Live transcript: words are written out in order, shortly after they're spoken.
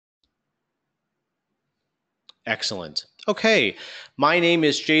Excellent. Okay, my name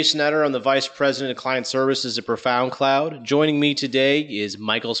is Jason Etter. I'm the Vice President of Client Services at Profound Cloud. Joining me today is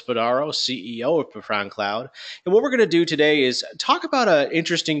Michael Spadaro, CEO of Profound Cloud. And what we're going to do today is talk about an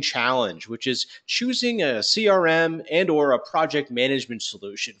interesting challenge, which is choosing a CRM and or a project management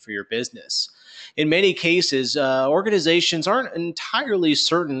solution for your business. In many cases, organizations aren't entirely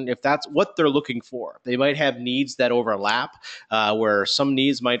certain if that's what they're looking for. They might have needs that overlap, where some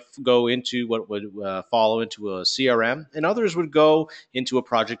needs might go into what would follow into a CRM, and others would go into a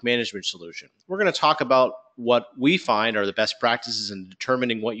project management solution. We're going to talk about what we find are the best practices in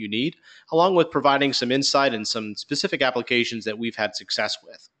determining what you need, along with providing some insight and some specific applications that we've had success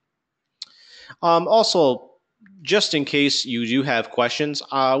with. Also, just in case you do have questions,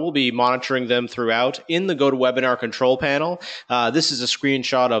 we'll be monitoring them throughout in the GoToWebinar control panel. This is a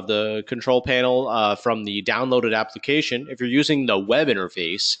screenshot of the control panel from the downloaded application. If you're using the web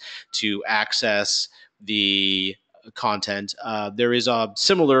interface to access the content, there is a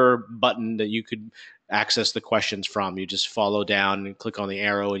similar button that you could access the questions from. You just follow down and click on the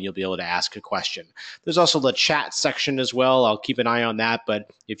arrow and you'll be able to ask a question. There's also the chat section as well. I'll keep an eye on that,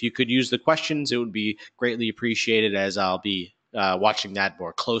 but if you could use the questions, it would be greatly appreciated, as I'll be watching that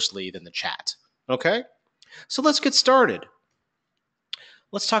more closely than the chat. Okay, so let's get started.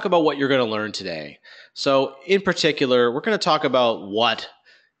 Let's talk about what you're going to learn today. So in particular, we're going to talk about what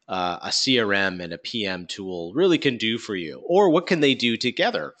a CRM and a PM tool really can do for you, or what can they do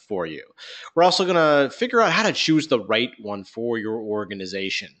together for you. We're also going to figure out how to choose the right one for your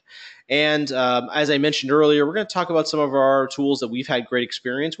organization. And as I mentioned earlier, we're going to talk about some of our tools that we've had great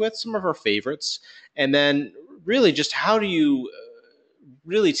experience with, some of our favorites, and then really just how do you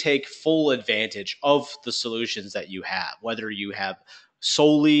really take full advantage of the solutions that you have, whether you have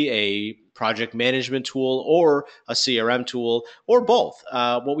solely a project management tool or a CRM tool or both.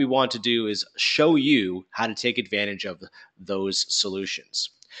 What we want to do is show you how to take advantage of those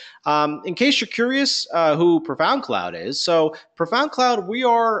solutions. In case you're curious who Profound Cloud is, so Profound Cloud, we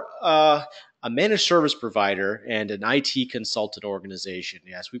are a managed service provider and an IT consultant organization.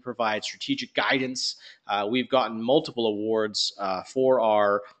 Yes, we provide strategic guidance. We've gotten multiple awards for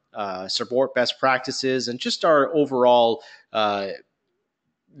our support best practices and just our overall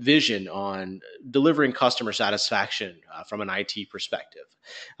vision on delivering customer satisfaction from an IT perspective.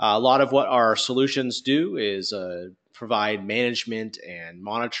 A lot of what our solutions do is provide management and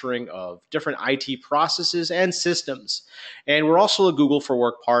monitoring of different IT processes and systems. And we're also a Google for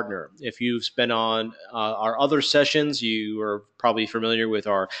Work partner. If you've been on our other sessions, you are probably familiar with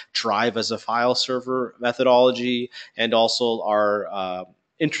our Drive as a file server methodology and also our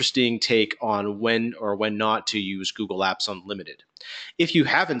interesting take on when or when not to use Google Apps Unlimited. If you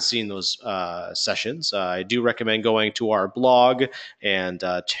haven't seen those sessions, I do recommend going to our blog and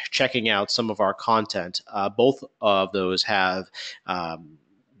checking out some of our content. Both of those have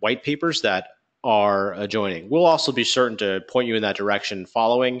white papers that are adjoining. We'll also be certain to point you in that direction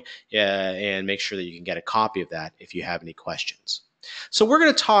following and make sure that you can get a copy of that if you have any questions. So we're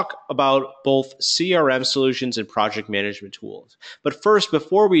going to talk about both CRM solutions and project management tools. But first,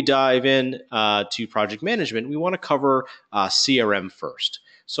 before we dive in to project management, we want to cover CRM first.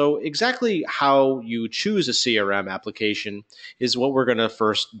 So exactly how you choose a CRM application is what we're going to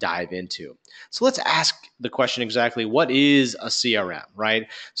first dive into. So let's ask the question exactly, what is a CRM, right?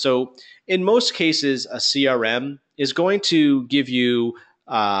 So in most cases, a CRM is going to give you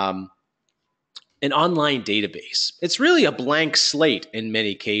an online database. It's really a blank slate in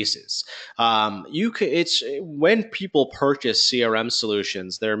many cases. It's when people purchase CRM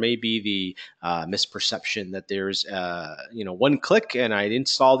solutions, there may be the misperception that there's one click and I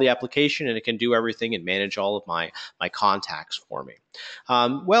install the application and it can do everything and manage all of my contacts for me.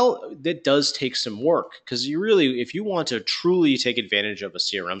 Well, that does take some work, because if you want to truly take advantage of a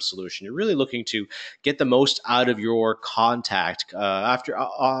CRM solution, you're really looking to get the most out of your contact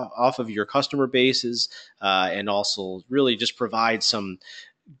off of your customer bases, and also really just provide some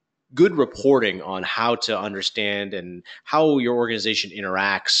good reporting on how to understand and how your organization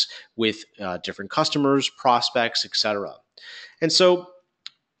interacts with different customers, prospects, etc. And so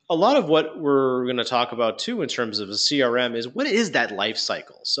a lot of what we're going to talk about too in terms of a CRM is, what is that life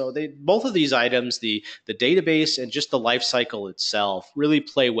cycle? So both of these items, the database and just the life cycle itself, really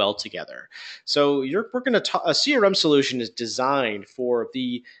play well together. So a CRM solution is designed for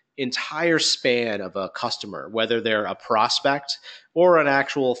the entire span of a customer, whether they're a prospect or an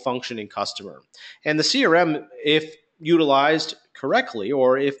actual functioning customer. And the CRM, if utilized correctly,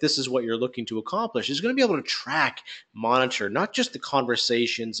 or if this is what you're looking to accomplish, is going to be able to track, monitor not just the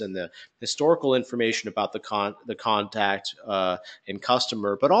conversations and the historical information about the contact and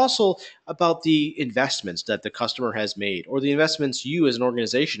customer, but also about the investments that the customer has made, or the investments you as an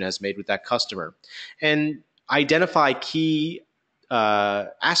organization has made with that customer, and identify key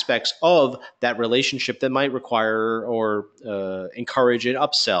aspects of that relationship that might require or encourage an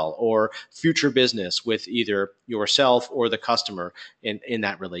upsell or future business with either yourself or the customer in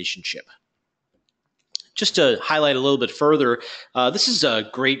that relationship. Just to highlight a little bit further, this is a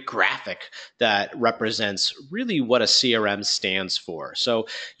great graphic that represents really what a CRM stands for. So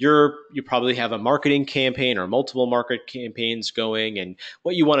you probably have a marketing campaign or multiple market campaigns going, and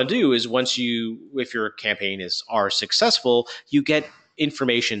what you want to do is if your campaign are successful, you get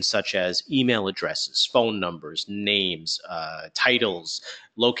information such as email addresses, phone numbers, names, titles,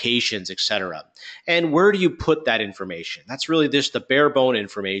 locations, etc. And where do you put that information? That's really just the bare bone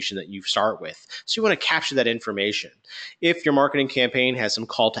information that you start with. So you want to capture that information. If your marketing campaign has some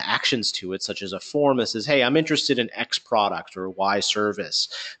call to actions to it, such as a form that says, hey, I'm interested in X product or Y service,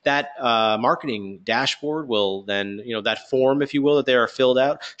 that marketing dashboard will then, that form, if you will, that they are filled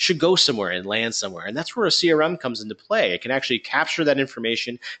out should go somewhere and land somewhere. And that's where a CRM comes into play. It can actually capture that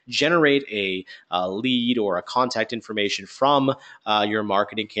information, generate a lead or a contact information from your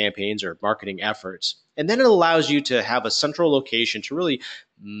marketing campaigns or marketing efforts. And then it allows you to have a central location to really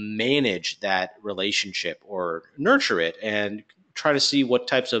manage that relationship or nurture it and try to see what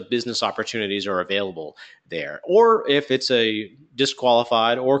types of business opportunities are available there, or if it's a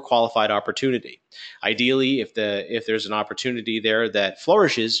disqualified or qualified opportunity. Ideally, if there's an opportunity there that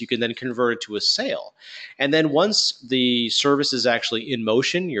flourishes, you can then convert it to a sale. And then once the service is actually in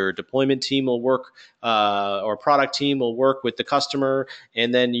motion, your deployment team will work, or product team will work with the customer,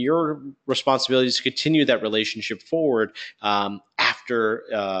 and then your responsibility is to continue that relationship forward after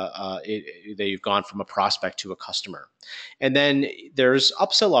they've gone from a prospect to a customer. And then there's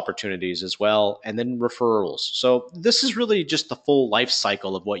upsell opportunities as well, and then referrals. So this is really just the full life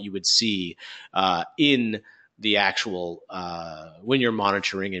cycle of what you would see in the actual when you're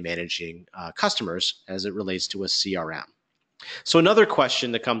monitoring and managing customers as it relates to a CRM. So another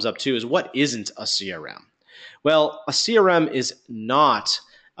question that comes up too is, what isn't a CRM? Well, a CRM is not,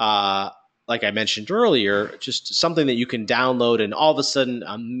 like I mentioned earlier, just something that you can download and all of a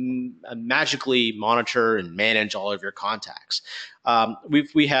sudden magically monitor and manage all of your contacts.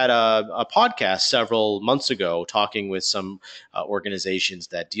 We had a podcast several months ago talking with some organizations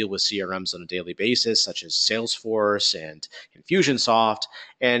that deal with CRMs on a daily basis, such as Salesforce and Infusionsoft.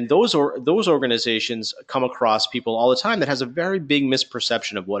 And those organizations come across people all the time that has a very big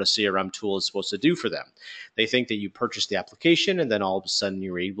misperception of what a CRM tool is supposed to do for them. They think that you purchase the application and then all of a sudden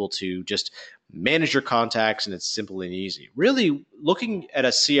you're able to just manage your contacts and it's simple and easy. Really looking at a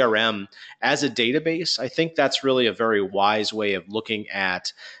CRM as a database, I think that's really a very wise way of looking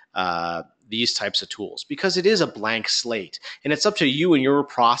at these types of tools, because it is a blank slate and it's up to you and your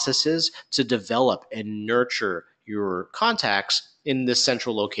processes to develop and nurture your contacts in this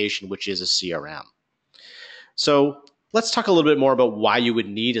central location, which is a CRM. So let's talk a little bit more about why you would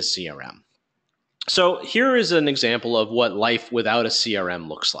need a CRM. So here is an example of what life without a CRM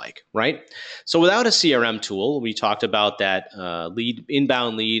looks like, right? So without a CRM tool, we talked about that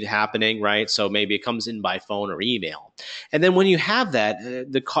inbound lead happening, right? So maybe it comes in by phone or email. And then when you have that,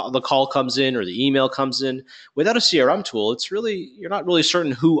 the call comes in or the email comes in. Without a CRM tool, you're not really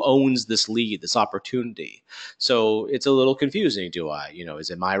certain who owns this lead, this opportunity. So it's a little confusing. Is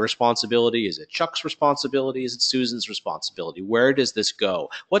it my responsibility? Is it Chuck's responsibility? Is it Susan's responsibility? Where does this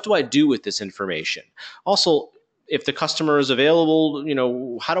go? What do I do with this information? Also, if the customer is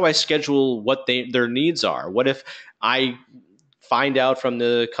available, how do I schedule what their needs are? What if I find out from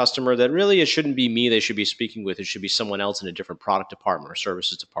the customer that really it shouldn't be me they should be speaking with, it should be someone else in a different product department or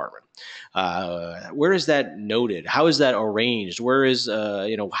services department? Where is that noted? How is that arranged? Where is,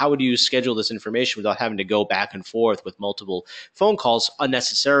 how would you schedule this information without having to go back and forth with multiple phone calls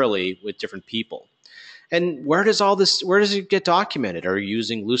unnecessarily with different people? And where does it get documented? Are you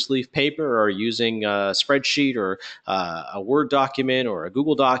using loose leaf paper, or are you using a spreadsheet or a Word document or a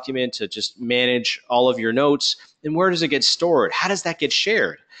Google document to just manage all of your notes? And where does it get stored? How does that get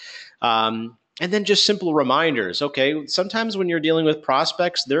shared? And then just simple reminders. Okay, sometimes when you're dealing with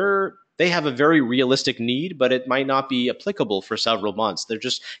prospects, they they have a very realistic need, but it might not be applicable for several months. They're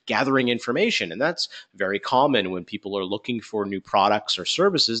just gathering information, and that's very common when people are looking for new products or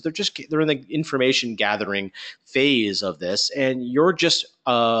services. They're in the information gathering phase of this, and you're just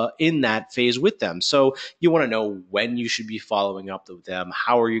in that phase with them. So you want to know when you should be following up with them.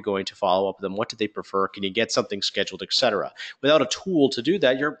 How are you going to follow up with them? What do they prefer? Can you get something scheduled, etc. Without a tool to do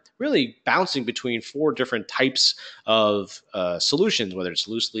that, you're really bouncing between four different types of solutions, whether it's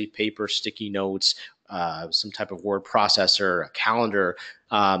loose leaf paper, sticky notes, some type of word processor, a calendar,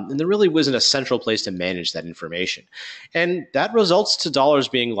 and there really wasn't a central place to manage that information, and that results to dollars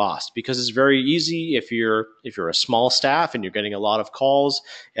being lost because it's very easy if you're a small staff and you're getting a lot of calls,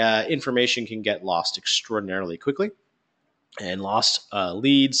 information can get lost extraordinarily quickly, and lost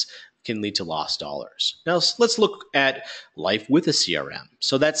leads can lead to lost dollars. Now let's look at life with a CRM.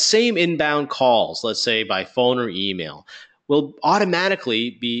 So that same inbound calls, let's say by phone or email, will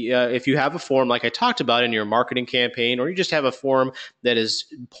automatically be, if you have a form like I talked about in your marketing campaign, or you just have a form that is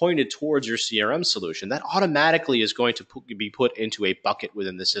pointed towards your CRM solution, that automatically is going to be put into a bucket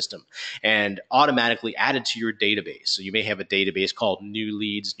within the system and automatically added to your database. So you may have a database called new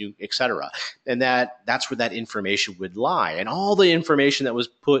leads, new, etc. And that's where that information would lie. And all the information that was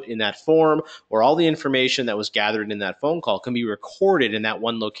put in that form or all the information that was gathered in that phone call can be recorded in that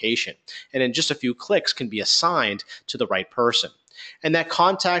one location. And in just a few clicks can be assigned to the right person. And that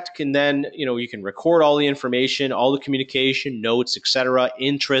contact can then, you can record all the information, all the communication, notes, etc.,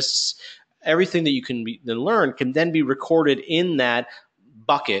 interests, everything that you can then learn can then be recorded in that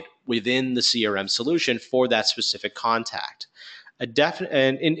bucket within the CRM solution for that specific contact. And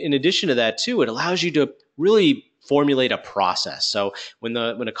in addition to that, too, it allows you to really formulate a process. So when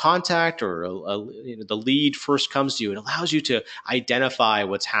a contact or the lead first comes to you, it allows you to identify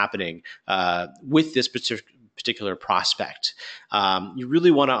what's happening with this particular prospect. You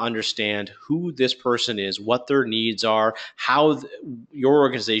really want to understand who this person is, what their needs are, how your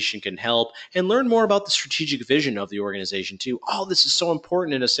organization can help, and learn more about the strategic vision of the organization too. All this is so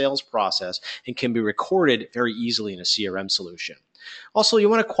important in a sales process and can be recorded very easily in a CRM solution. Also, you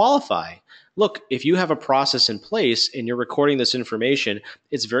want to qualify. Look, if you have a process in place and you're recording this information,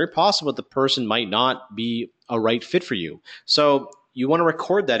 it's very possible that the person might not be a right fit for you. So you want to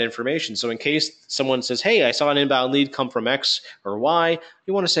record that information. So in case someone says, hey, I saw an inbound lead come from X or Y,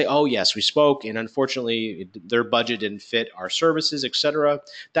 you want to say, oh, yes, we spoke, and unfortunately, their budget didn't fit our services, etc.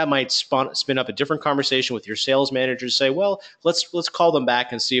 That might spin up a different conversation with your sales manager to say, well, let's call them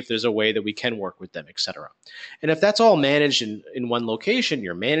back and see if there's a way that we can work with them, etc. And if that's all managed in one location,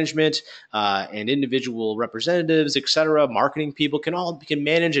 your management and individual representatives, etc., marketing people can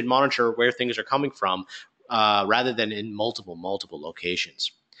manage and monitor where things are coming from, rather than in multiple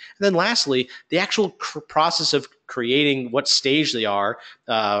locations. And then lastly, the actual process of creating what stage they are,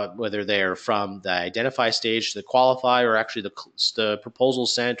 whether they're from the identify stage to the qualify or actually the proposal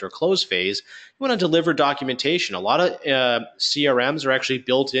sent or close phase, you want to deliver documentation. A lot of CRMs are actually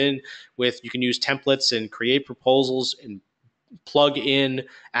built in with, you can use templates and create proposals and plug in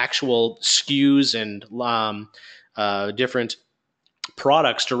actual SKUs and different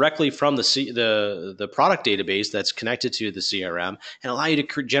products directly from the product database that's connected to the CRM and allow you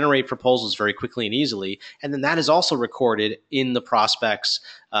to generate proposals very quickly and easily. And then that is also recorded in the prospects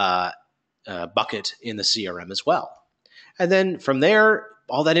bucket in the CRM as well. And then from there,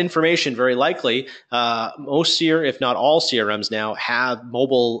 all that information, very likely, most if not all CRMs now have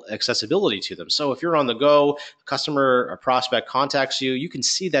mobile accessibility to them. So if you're on the go, a customer or prospect contacts you, you can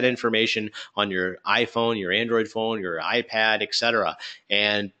see that information on your iPhone, your Android phone, your iPad, etc.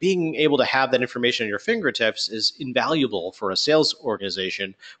 And being able to have that information at your fingertips is invaluable for a sales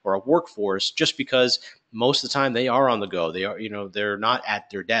organization or a workforce, just because most of the time they are on the go. They are, they're not at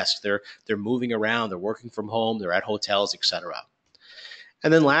their desk. They're moving around. They're working from home. They're at hotels, etc.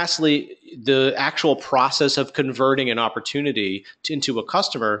 And then lastly, the actual process of converting an opportunity into a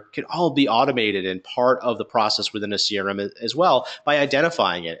customer can all be automated and part of the process within a CRM as well by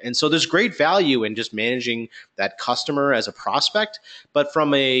identifying it. And so there's great value in just managing that customer as a prospect, but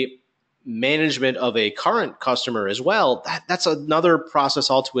from a management of a current customer as well, that's another process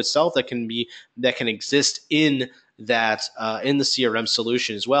all to itself that can exist in that in the CRM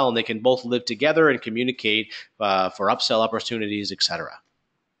solution as well, and they can both live together and communicate for upsell opportunities, etc.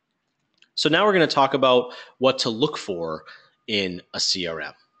 So now we're going to talk about what to look for in a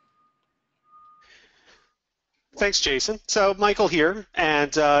CRM. Thanks, Jason. So Michael here,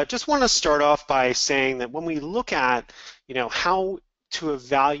 and just want to start off by saying that when we look at, how to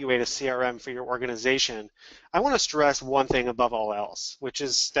evaluate a CRM for your organization, I want to stress one thing above all else, which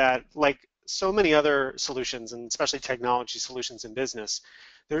is that, like so many other solutions, and especially technology solutions in business,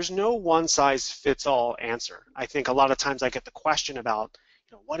 There's no one-size-fits-all answer. I think a lot of times I get the question about,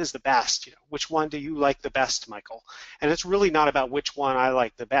 what is the best? Which one do you like the best, Michael? And it's really not about which one I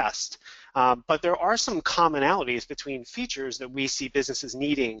like the best. But there are some commonalities between features that we see businesses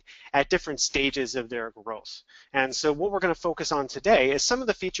needing at different stages of their growth. And so what we're going to focus on today is some of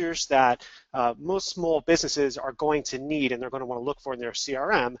the features that most small businesses are going to need and they're going to want to look for in their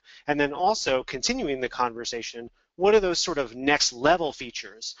CRM, and then also continuing the conversation, what are those sort of next level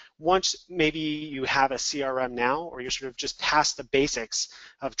features? Once maybe you have a CRM now, or you're sort of just past the basics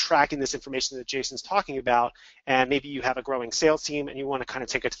of tracking this information that Jason's talking about, and maybe you have a growing sales team and you want to kind of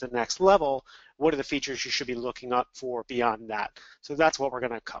take it to the next level, what are the features you should be looking up for beyond that? So that's what we're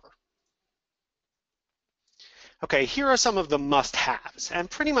going to cover. Okay, here are some of the must-haves, and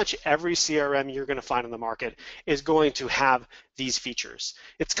pretty much every CRM you're going to find on the market is going to have these features.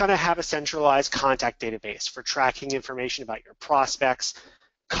 It's going to have a centralized contact database for tracking information about your prospects,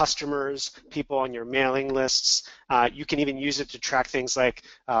 customers, people on your mailing lists. You can even use it to track things like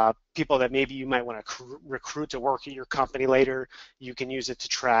people that maybe you might want to recruit to work at your company later. You can use it to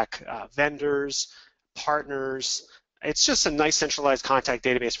track vendors, partners. It's just a nice centralized contact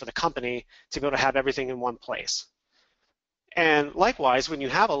database for the company to be able to have everything in one place. And likewise, when you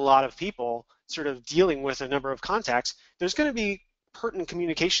have a lot of people sort of dealing with a number of contacts, there's going to be pertinent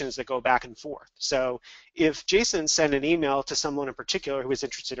communications that go back and forth. So if Jason sent an email to someone in particular who is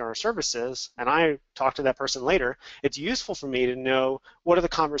interested in our services, and I talk to that person later, it's useful for me to know what are the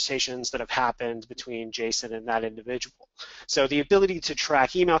conversations that have happened between Jason and that individual. So the ability to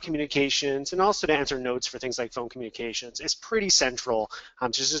track email communications and also to answer notes for things like phone communications is pretty central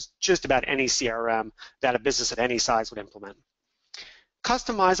to just about any CRM that a business of any size would implement.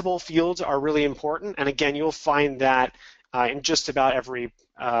 Customizable fields are really important, and again, you'll find that in just about every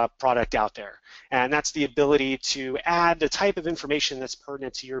product out there. And that's the ability to add the type of information that's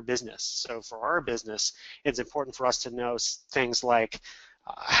pertinent to your business. So for our business, it's important for us to know things like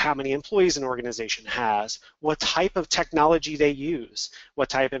how many employees an organization has, what type of technology they use, what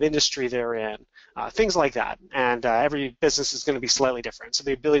type of industry they're in, things like that. And every business is going to be slightly different. So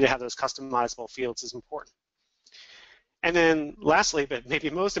the ability to have those customizable fields is important. And then lastly, but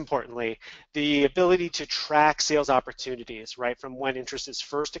maybe most importantly, the ability to track sales opportunities, right, from when interest is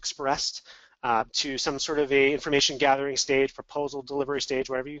first expressed to some sort of a information gathering stage, proposal delivery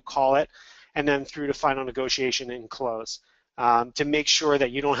stage, whatever you call it, and then through to final negotiation and close. To make sure that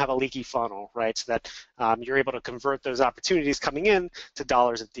you don't have a leaky funnel, right, so that you're able to convert those opportunities coming in to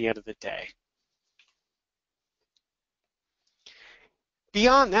dollars at the end of the day.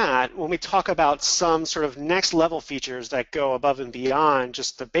 Beyond that, when we talk about some sort of next level features that go above and beyond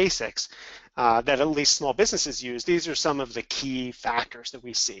just the basics that at least small businesses use, these are some of the key factors that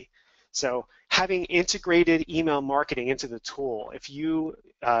we see. So having integrated email marketing into the tool, if you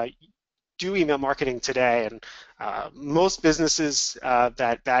do email marketing today, and most businesses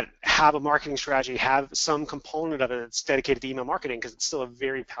that have a marketing strategy have some component of it that's dedicated to email marketing because it's still a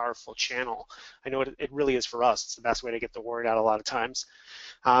very powerful channel. I know it really is for us. It's the best way to get the word out a lot of times.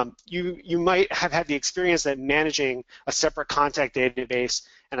 You might have had the experience that managing a separate contact database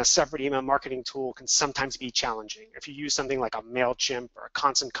and a separate email marketing tool can sometimes be challenging. If you use something like a MailChimp or a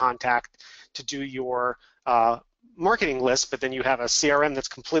Constant Contact to do your marketing list, but then you have a CRM that's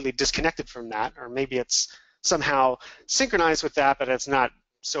completely disconnected from that, or maybe it's somehow synchronized with that, but it's not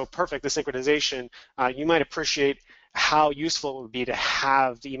so perfect, the synchronization, you might appreciate how useful it would be to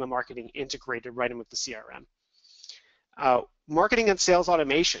have the email marketing integrated right in with the CRM. Marketing and sales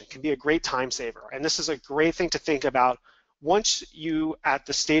automation can be a great time saver, and this is a great thing to think about once you at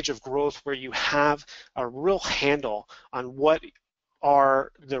the stage of growth where you have a real handle on what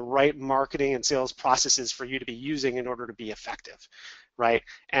are the right marketing and sales processes for you to be using in order to be effective, right?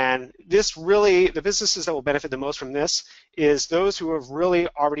 And this really, the businesses that will benefit the most from this is those who have really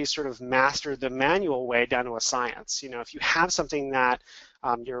already sort of mastered the manual way down to a science. If you have something that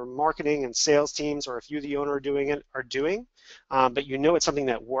your marketing and sales teams, or if you, the owner, are doing, but you know it's something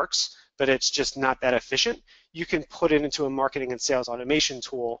that works, but it's just not that efficient, you can put it into a marketing and sales automation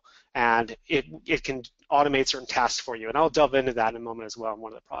tool, and it can automate certain tasks for you. And I'll delve into that in a moment as well in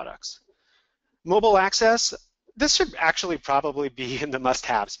one of the products. Mobile access, this should actually probably be in the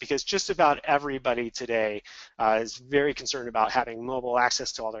must-haves because just about everybody today is very concerned about having mobile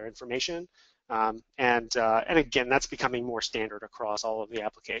access to all their information. And again, that's becoming more standard across all of the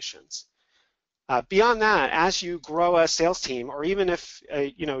applications. Beyond that, as you grow a sales team, or even if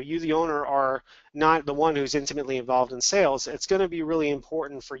you, the owner, are not the one who's intimately involved in sales, it's going to be really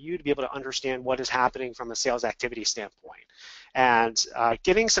important for you to be able to understand what is happening from a sales activity standpoint. And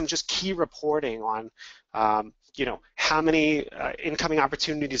getting some just key reporting on how many incoming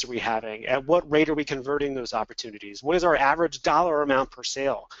opportunities are we having? At what rate are we converting those opportunities? What is our average dollar amount per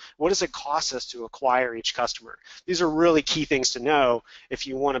sale? What does it cost us to acquire each customer? These are really key things to know if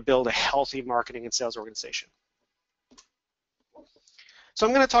you want to build a healthy marketing and sales organization. So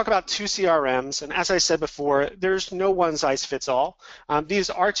I'm going to talk about two CRMs, and as I said before, there's no one size fits all. These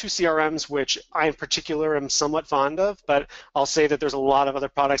are two CRMs which I in particular am somewhat fond of, but I'll say that there's a lot of other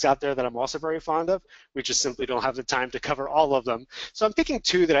products out there that I'm also very fond of. We just simply don't have the time to cover all of them. So I'm picking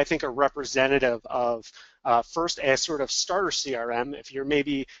two that I think are representative of first, a sort of starter CRM. If you're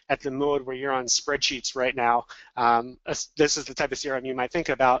maybe at the mode where you're on spreadsheets right now, this is the type of CRM you might think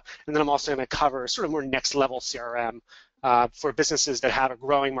about. And then I'm also going to cover sort of more next level CRM for businesses that have a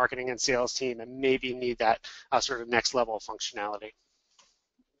growing marketing and sales team and maybe need that sort of next level of functionality.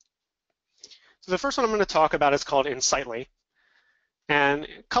 So the first one I'm going to talk about is called Insightly. And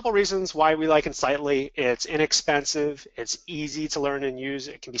a couple reasons why we like Insightly. It's inexpensive, it's easy to learn and use,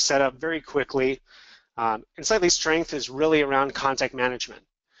 it can be set up very quickly. Insightly's strength is really around contact management.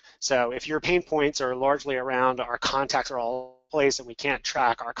 So if your pain points are largely around our contacts are all over the place and we can't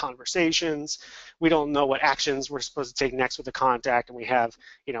track our conversations, we don't know what actions we're supposed to take next with the contact, and we have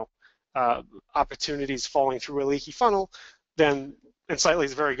opportunities falling through a leaky funnel, then Insightly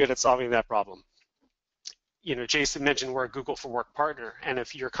is very good at solving that problem. Jason mentioned we're a Google for Work partner, and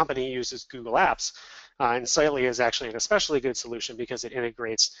if your company uses Google Apps, Insightly is actually an especially good solution because it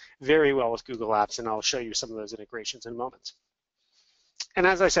integrates very well with Google Apps, and I'll show you some of those integrations in a moment. And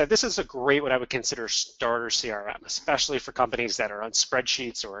as I said, this is a great, what I would consider starter CRM, especially for companies that are on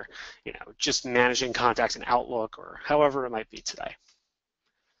spreadsheets or just managing contacts in Outlook or however it might be today.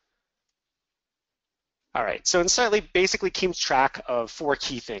 All right, so Insightly basically keeps track of 4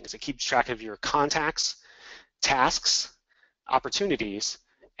 key things. It keeps track of your contacts, tasks, opportunities,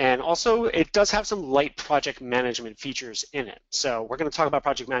 and also it does have some light project management features in it. So we're going to talk about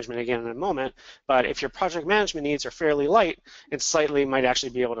project management again in a moment, but if your project management needs are fairly light, Insightly might actually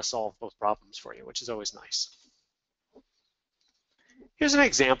be able to solve both problems for you, which is always nice. Here's an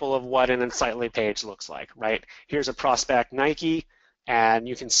example of what an Insightly page looks like, right? Here's a prospect, Nike, and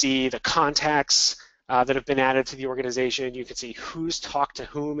you can see the contacts that have been added to the organization. You can see who's talked to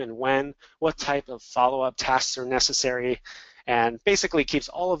whom and when, what type of follow-up tasks are necessary, and basically keeps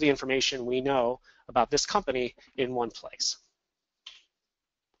all of the information we know about this company in one place.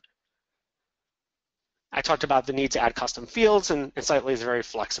 I talked about the need to add custom fields, and Insightly is very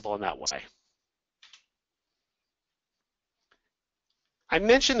flexible in that way. I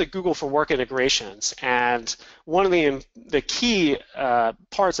mentioned the Google for Work integrations, and one of the key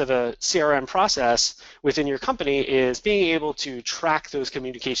parts of a CRM process within your company is being able to track those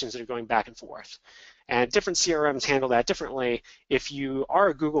communications that are going back and forth. And different CRMs handle that differently. If you are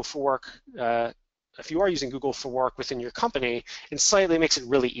a Google for Work, if you are using Google for Work within your company, Insightly makes it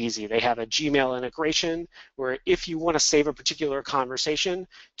really easy. They have a Gmail integration where if you want to save a particular conversation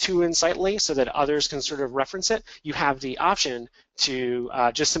to Insightly so that others can sort of reference it, you have the option to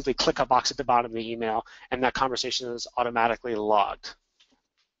just simply click a box at the bottom of the email, and that conversation is automatically logged.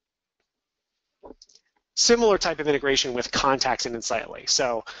 Similar type of integration with contacts in Insightly.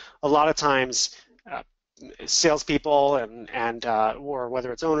 So a lot of times, salespeople and or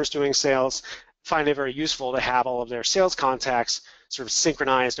whether it's owners doing sales find it very useful to have all of their sales contacts sort of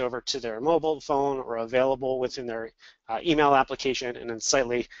synchronized over to their mobile phone or available within their email application, and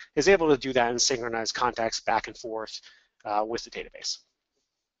Insightly is able to do that and synchronize contacts back and forth with the database.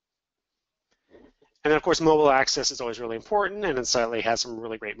 And then of course mobile access is always really important, and Insightly has some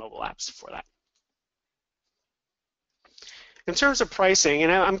really great mobile apps for that. In terms of pricing,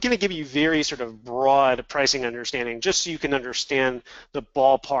 and I'm going to give you very sort of broad pricing understanding just so you can understand the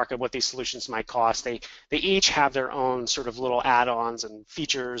ballpark of what these solutions might cost. They each have their own sort of little add-ons and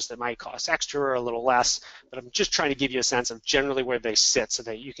features that might cost extra or a little less, but I'm just trying to give you a sense of generally where they sit so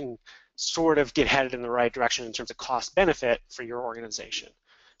that you can sort of get headed in the right direction in terms of cost benefit for your organization.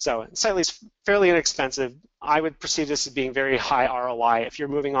 So Insightly is fairly inexpensive. I would perceive this as being very high ROI. If you're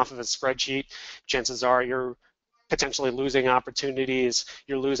moving off of a spreadsheet, chances are you're potentially losing opportunities,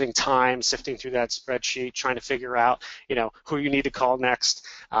 you're losing time sifting through that spreadsheet, trying to figure out, who you need to call next.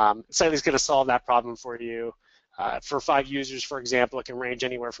 Insightly is going to solve that problem for you. For 5 users, for example, it can range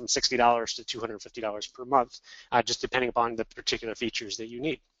anywhere from $60 to $250 per month, just depending upon the particular features that you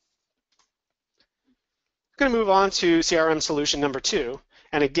need. I'm going to move on to CRM solution number 2.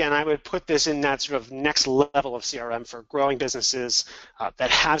 And again, I would put this in that sort of next level of CRM for growing businesses that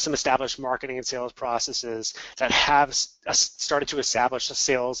have some established marketing and sales processes, that have started to establish a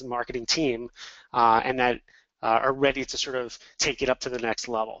sales and marketing team, and that are ready to sort of take it up to the next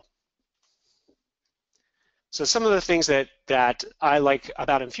level. So some of the things that I like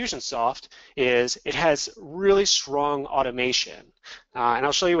about Infusionsoft is it has really strong automation. And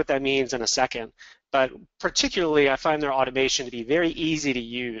I'll show you what that means in a second. But particularly, I find their automation to be very easy to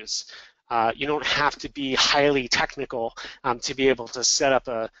use. You don't have to be highly technical to be able to set up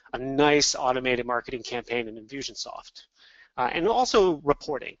a nice automated marketing campaign in Infusionsoft. And also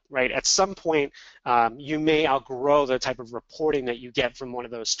reporting, right? At some point, you may outgrow the type of reporting that you get from one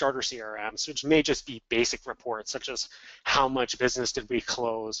of those starter CRMs, which may just be basic reports, such as how much business did we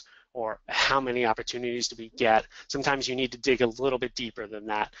close, or how many opportunities did we get. Sometimes you need to dig a little bit deeper than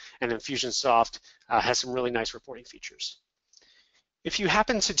that, and Infusionsoft has some really nice reporting features. If you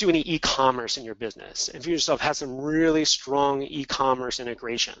happen to do any e-commerce in your business, Infusionsoft has some really strong e-commerce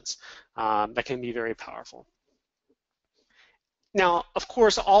integrations that can be very powerful. Now, of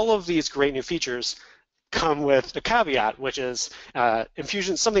course, all of these great new features come with a caveat, which is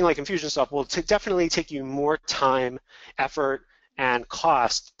something like Infusionsoft will definitely take you more time, effort, and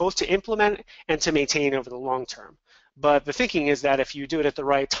cost, both to implement and to maintain over the long term. But the thinking is that if you do it at the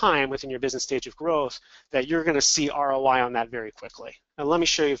right time within your business stage of growth, that you're going to see ROI on that very quickly. And let me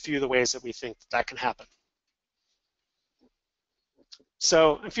show you a few of the ways that we think that can happen.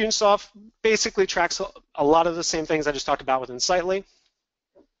 So Infusionsoft basically tracks a lot of the same things I just talked about with Insightly.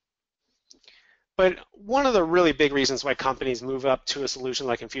 But one of the really big reasons why companies move up to a solution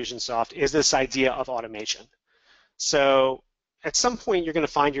like Infusionsoft is this idea of automation. So at some point, you're going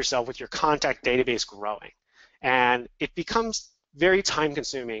to find yourself with your contact database growing. And it becomes very time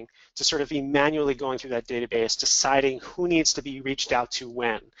consuming to sort of be manually going through that database, deciding who needs to be reached out to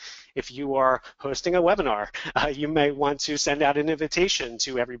when. If you are hosting a webinar, you may want to send out an invitation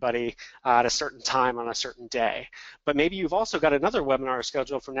to everybody at a certain time on a certain day. But maybe you've also got another webinar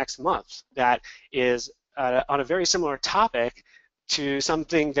scheduled for next month that is on a very similar topic to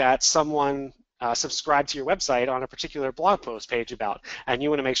something that someone subscribe to your website on a particular blog post page about, and you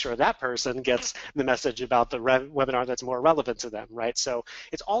want to make sure that person gets the message about the webinar that's more relevant to them, right? So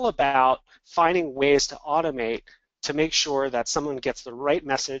it's all about finding ways to automate to make sure that someone gets the right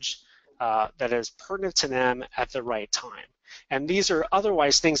message that is pertinent to them at the right time. And these are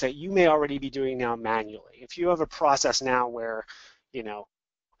otherwise things that you may already be doing now manually. If you have a process now where, you know,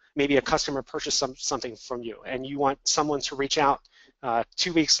 maybe a customer purchased something from you and you want someone to reach out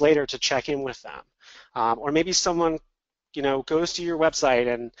 2 weeks later to check in with them. Or maybe someone goes to your website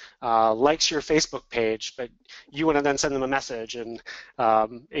and likes your Facebook page, but you want to then send them a message and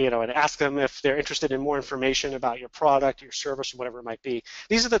and ask them if they're interested in more information about your product, your service, or whatever it might be.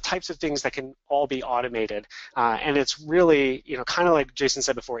 These are the types of things that can all be automated, and it's really kind of like Jason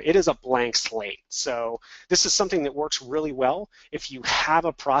said before, it is a blank slate. So this is something that works really well if you have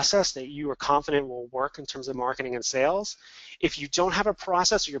a process that you are confident will work in terms of marketing and sales. If you don't have a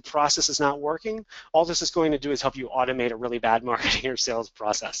process or your process is not working, all this is going to do is help you automate a really bad marketing or sales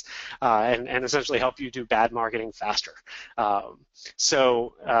process and essentially help you do bad marketing faster.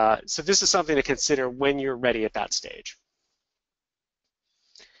 So this is something to consider when you're ready at that stage.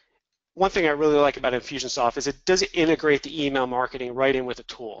 One thing I really like about Infusionsoft is it does integrate the email marketing right in with the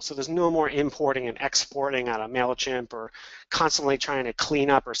tool. So there's no more importing and exporting out of MailChimp or constantly trying to clean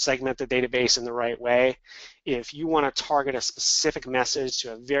up or segment the database in the right way. If you want to target a specific message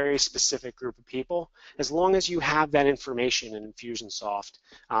to a very specific group of people, as long as you have that information in Infusionsoft,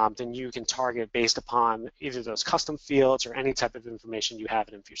 then you can target based upon either those custom fields or any type of information you have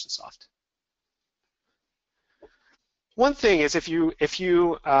in Infusionsoft. One thing is if you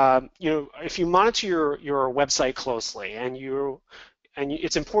monitor your website closely and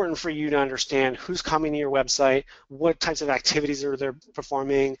it's important for you to understand who's coming to your website, what types of activities are they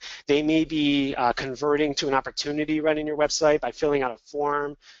performing. They may be converting to an opportunity right in your website by filling out a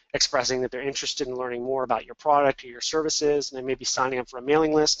form expressing that they're interested in learning more about your product or your services, and they may be signing up for a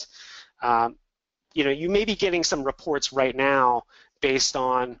mailing list. You may be getting some reports right now based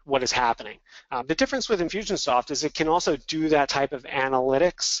on what is happening. The difference with Infusionsoft is it can also do that type of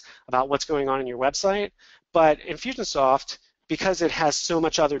analytics about what's going on in your website, but Infusionsoft, because it has so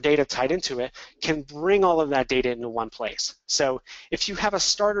much other data tied into it, can bring all of that data into one place. So if you have a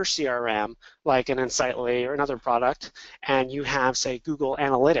starter CRM, like an Insightly or another product, and you have, say, Google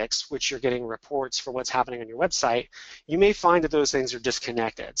Analytics, which you're getting reports for what's happening on your website, you may find that those things are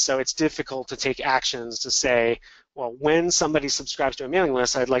disconnected. So it's difficult to take actions to say, well, when somebody subscribes to a mailing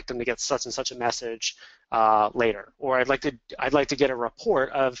list, I'd like them to get such and such a message later, or I'd like to get a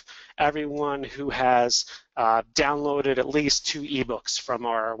report of everyone who has downloaded at least 2 ebooks from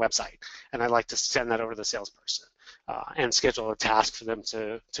our website, and I'd like to send that over to the salesperson and schedule a task for them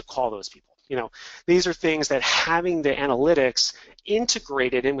to call those people. These are things that having the analytics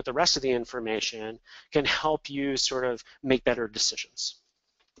integrated in with the rest of the information can help you sort of make better decisions.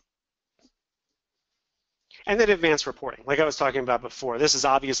 And then advanced reporting, like I was talking about before. This is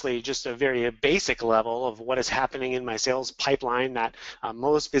obviously just a very basic level of what is happening in my sales pipeline that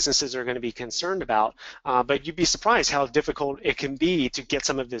most businesses are going to be concerned about. But you'd be surprised how difficult it can be to get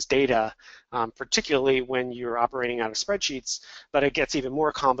some of this data, particularly when you're operating out of spreadsheets. But it gets even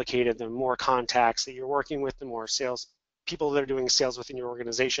more complicated the more contacts that you're working with, the more sales people that are doing sales within your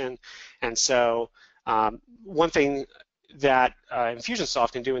organization. And so one thing that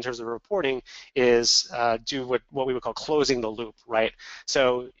Infusionsoft can do in terms of reporting is do what we would call closing the loop, right?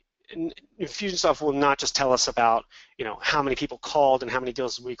 So Infusionsoft will not just tell us about how many people called and how many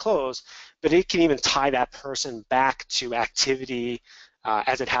deals we closed, but it can even tie that person back to activity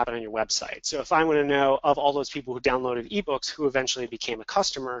as it happened on your website. So if I want to know of all those people who downloaded ebooks who eventually became a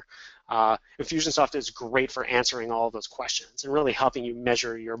customer, Infusionsoft is great for answering all of those questions and really helping you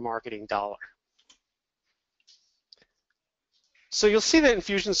measure your marketing dollar. So you'll see that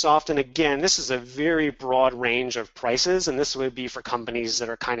Infusionsoft, and again, this is a very broad range of prices, and this would be for companies that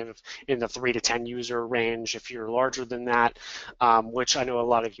are kind of in the 3 to 10 user range. If you're larger than that, which I know a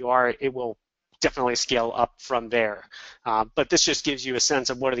lot of you are, it will definitely scale up from there. But this just gives you a sense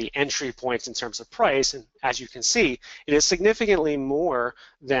of what are the entry points in terms of price, and as you can see, it is significantly more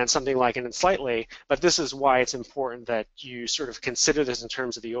than something like an Insightly, but this is why it's important that you sort of consider this in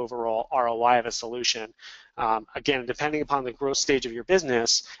terms of the overall ROI of a solution. Again, depending upon the growth stage of your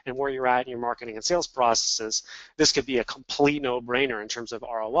business and where you're at in your marketing and sales processes, this could be a complete no-brainer in terms of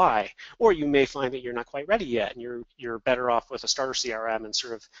ROI. Or you may find that you're not quite ready yet, and you're better off with a starter CRM and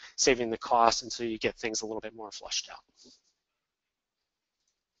sort of saving the cost until you get things a little bit more fleshed out.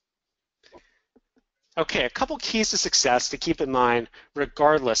 Okay, a couple keys to success to keep in mind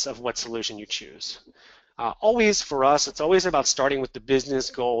regardless of what solution you choose. Always for us, it's always about starting with the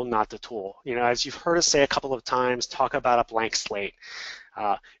business goal, not the tool. As you've heard us say a couple of times, talk about a blank slate.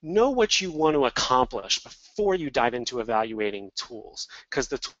 Know what you want to accomplish before you dive into evaluating tools, because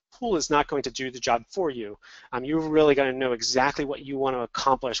the tool is not going to do the job for you. You're really going to know exactly what you want to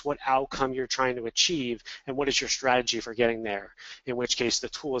accomplish, what outcome you're trying to achieve, and what is your strategy for getting there, in which case the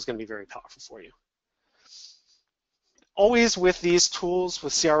tool is going to be very powerful for you. Always with these tools,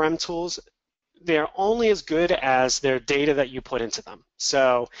 with CRM tools, they're only as good as their data that you put into them.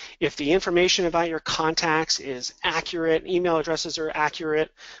 So if the information about your contacts is accurate, email addresses are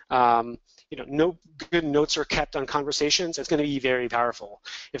accurate, no good notes are kept on conversations, it's going to be very powerful.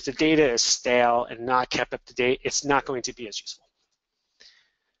 If the data is stale and not kept up to date, it's not going to be as useful.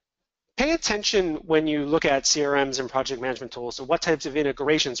 Pay attention when you look at CRMs and project management tools to what types of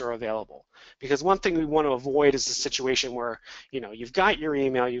integrations are available. Because one thing we want to avoid is the situation where you've got your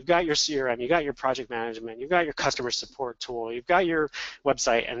email, you've got your CRM, you've got your project management, you've got your customer support tool, you've got your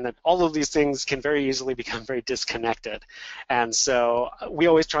website, and that all of these things can very easily become very disconnected. And so we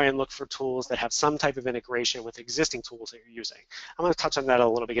always try and look for tools that have some type of integration with existing tools that you're using. I'm going to touch on that a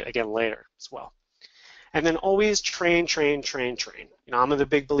little bit again later as well. And then always train, train, train, train. I'm of the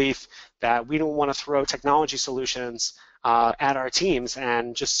big belief that we don't want to throw technology solutions at our teams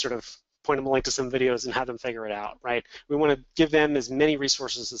and just sort of point them a link to some videos and have them figure it out, right? We want to give them as many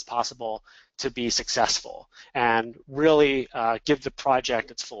resources as possible to be successful and really give the project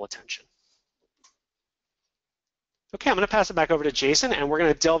its full attention. Okay, I'm going to pass it back over to Jason, and we're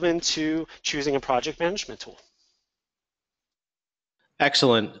going to delve into choosing a project management tool.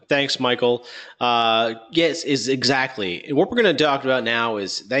 Excellent. Thanks, Michael. Yes, is exactly. And what we're going to talk about now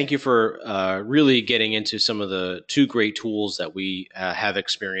is thank you for really getting into some of the two great tools that we have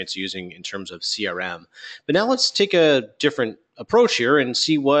experience using in terms of CRM. But now let's take a different approach here and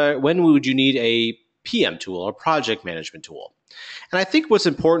see when would you need a PM tool, a project management tool. And I think what's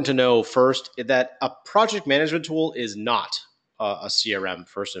important to know first is that a project management tool is not a CRM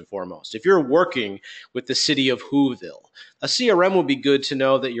first and foremost. If you're working with the city of Whoville, a CRM would be good to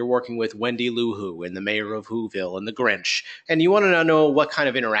know that you're working with Wendy Lou Who and the mayor of Whoville and the Grinch, and you want to know what kind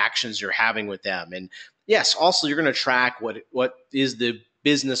of interactions you're having with them. And yes, also you're going to track what is the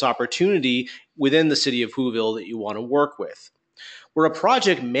business opportunity within the city of Whoville that you want to work with. Where a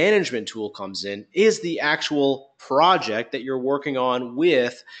project management tool comes in is the actual project that you're working on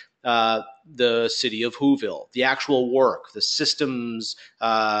with the city of Whoville, the actual work, the systems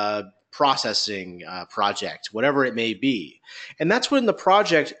processing project, whatever it may be. And that's when the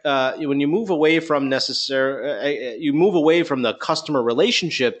project, when you move away from you move away from the customer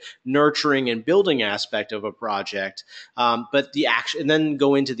relationship nurturing and building aspect of a project, but and then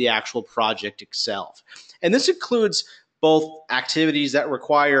go into the actual project itself. And this includes both activities that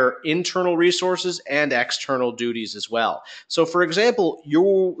require internal resources and external duties as well. So for example,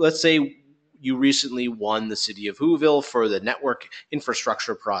 let's say you recently won the city of Whoville for the network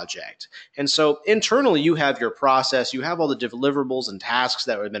infrastructure project. And so internally, you have your process, you have all the deliverables and tasks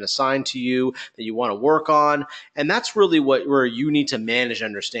that have been assigned to you that you want to work on. And that's really where you need to manage and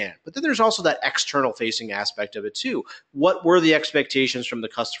understand. But then there's also that external facing aspect of it too. What were the expectations from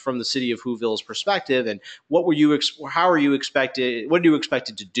the city of Whoville's perspective, and what do you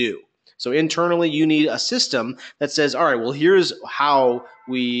expected to do? So internally, you need a system that says, all right, well, here's how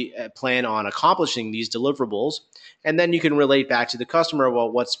we plan on accomplishing these deliverables. And then you can relate back to the customer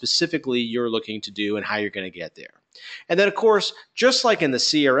about what specifically you're looking to do and how you're going to get there. And then, of course, just like in the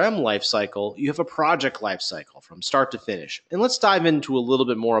CRM lifecycle, you have a project lifecycle from start to finish. And let's dive into a little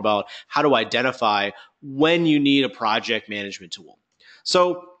bit more about how to identify when you need a project management tool.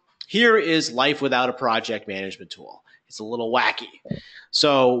 So here is life without a project management tool. It's a little wacky.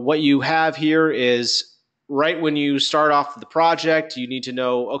 So what you have here is right when you start off the project, you need to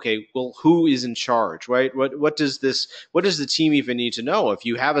know, okay, well, who is in charge, right? What does the team even need to know? If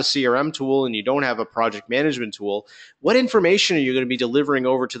you have a CRM tool and you don't have a project management tool, what information are you going to be delivering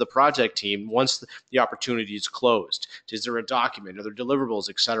over to the project team once the opportunity is closed? Is there a document? Are there deliverables,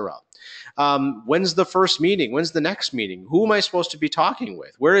 etc.? When's the first meeting? When's the next meeting? Who am I supposed to be talking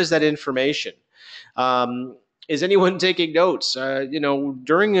with? Where is that information? Is anyone taking notes?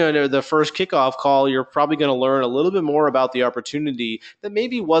 During the first kickoff call, you're probably going to learn a little bit more about the opportunity that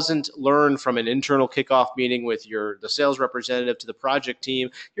maybe wasn't learned from an internal kickoff meeting with the sales representative to the project team.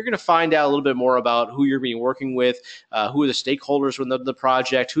 You're going to find out a little bit more about who you're being working with, who are the stakeholders within the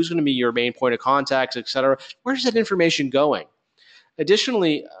project, who's going to be your main point of contact, etc. Where's that information going?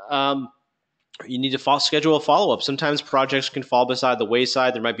 Additionally, you need to schedule a follow-up. Sometimes projects can fall beside the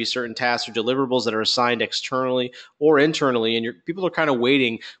wayside. There might be certain tasks or deliverables that are assigned externally or internally, and people are kind of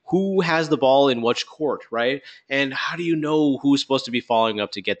waiting. Who has the ball in which court, right? And how do you know who's supposed to be following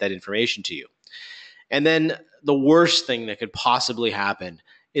up to get that information to you? And then the worst thing that could possibly happen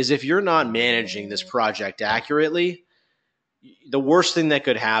is if you're not managing this project accurately, the worst thing that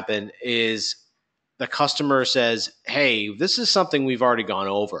could happen is the customer says, hey, this is something we've already gone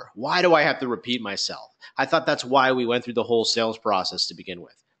over. Why do I have to repeat myself? I thought that's why we went through the whole sales process to begin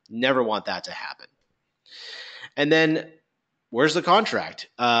with. Never want that to happen. And then where's the contract?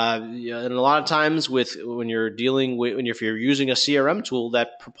 And a lot of times if you're using a CRM tool,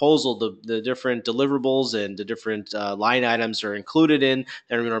 that proposal, the different deliverables and the different line items are included in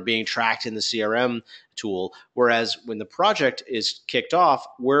and are being tracked in the CRM tool. Whereas when the project is kicked off,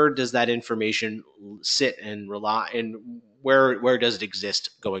 where does that information sit and where does it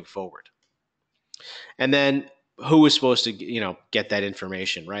exist going forward? And then who is supposed to get that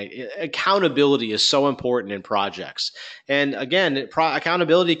information, right? Accountability is so important in projects. And again,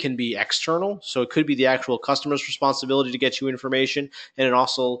 accountability can be external, so it could be the actual customer's responsibility to get you information, and it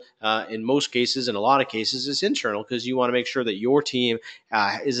also in most cases, in a lot of cases, is internal, because you want to make sure that your team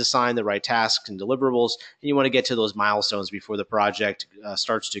is assigned the right tasks and deliverables, and you want to get to those milestones before the project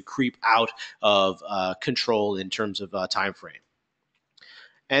starts to creep out of control in terms of time frame.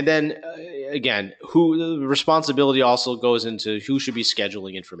 And then again, the responsibility also goes into who should be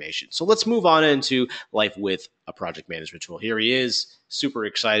scheduling information. So let's move on into life with a project management tool. Here he is, super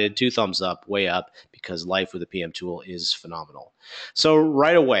excited, 2 thumbs up, way up, because life with a PM tool is phenomenal. So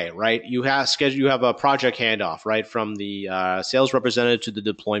right away, right, you have a project handoff, right, from the sales representative to the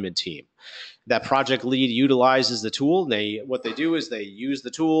deployment team. That project lead utilizes the tool. What they do is they use the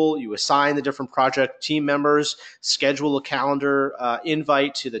tool. You assign the different project team members, schedule a calendar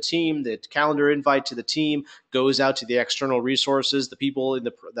invite to the team. The calendar invite to the team goes out to the external resources, the people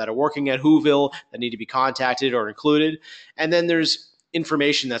that are working at Whoville that need to be contacted or included. And then there's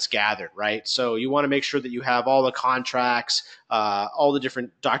information that's gathered, right? So you want to make sure that you have all the contracts, all the different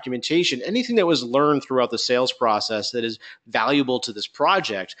documentation, anything that was learned throughout the sales process that is valuable to this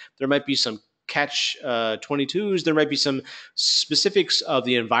project. There might be some catch 22s. There might be some specifics of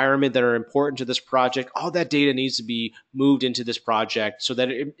the environment that are important to this project. All that data needs to be moved into this project so that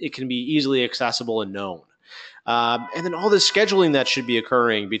it can be easily accessible and known. And then all the scheduling that should be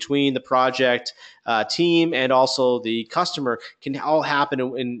occurring between the project team and also the customer can all happen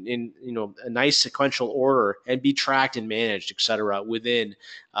in a nice sequential order and be tracked and managed, et cetera, within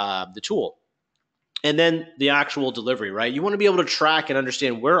the tool. And then the actual delivery, right? You want to be able to track and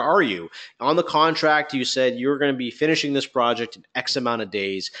understand, where are you? On the contract, you said you're going to be finishing this project in X amount of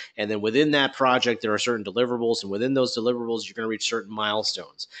days. And then within that project, there are certain deliverables. And within those deliverables, you're going to reach certain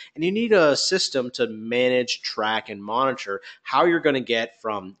milestones. And you need a system to manage, track, and monitor how you're going to get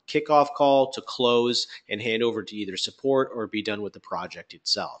from kickoff call to close and hand over to either support or be done with the project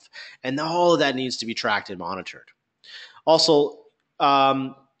itself. And all of that needs to be tracked and monitored. Also,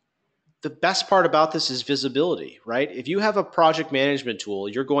 the best part about this is visibility, right? If you have a project management tool,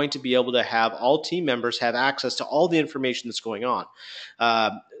 you're going to be able to have all team members have access to all the information that's going on.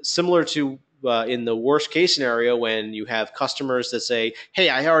 Similar to in the worst case scenario, when you have customers that say, hey,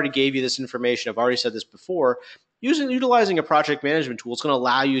 I already gave you this information, I've already said this before. Utilizing a project management tool is going to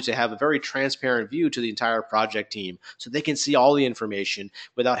allow you to have a very transparent view to the entire project team so they can see all the information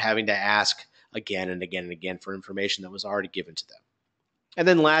without having to ask again and again and again for information that was already given to them. And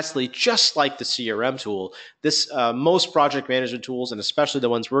then lastly, just like the CRM tool, this most project management tools, and especially the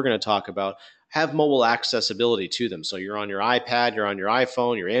ones we're going to talk about, have mobile accessibility to them. So you're on your iPad, you're on your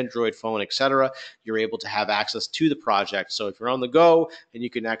iPhone, your Android phone, etc. You're able to have access to the project. So if you're on the go and you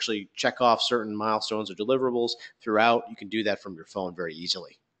can actually check off certain milestones or deliverables throughout, you can do that from your phone very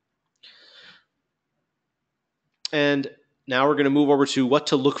easily. And now we're going to move over to what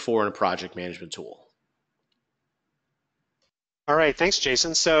to look for in a project management tool. All right, thanks,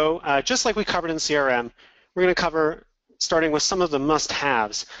 Jason. So just like we covered in CRM, we're going to cover starting with some of the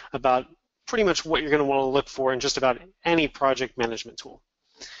must-haves about pretty much what you're going to want to look for in just about any project management tool.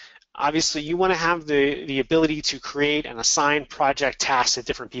 Obviously, you want to have the ability to create and assign project tasks to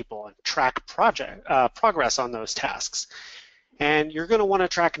different people and track progress on those tasks. And you're going to want to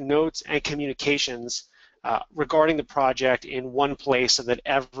track notes and communications regarding the project in one place so that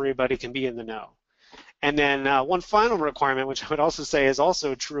everybody can be in the know. And then one final requirement, which I would also say is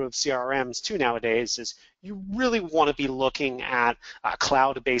also true of CRMs too nowadays, is you really want to be looking at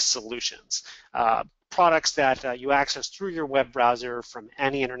cloud-based solutions, products that you access through your web browser from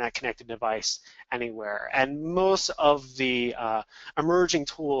any internet-connected device anywhere. And most of the emerging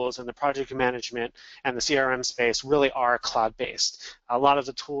tools in the project management and the CRM space really are cloud-based. A lot of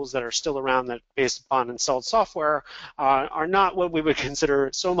the tools that are still around that based upon installed software are not what we would consider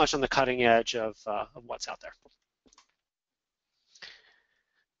so much on the cutting edge of what's out there.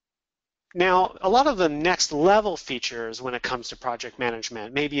 Now, a lot of the next level features when it comes to project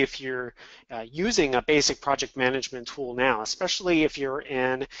management, maybe if you're using a basic project management tool now, especially if you're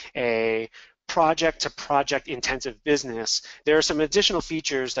in a project-to-project intensive business, there are some additional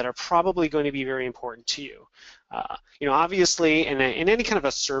features that are probably going to be very important to you. Obviously, in any kind of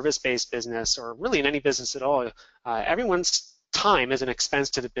a service-based business, or really in any business at all, everyone's time is an expense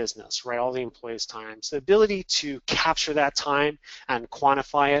to the business, right? All the employees' time. So the ability to capture that time and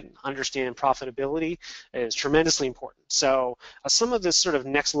quantify it and understand profitability is tremendously important. So some of this sort of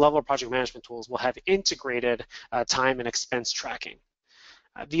next level project management tools will have integrated time and expense tracking.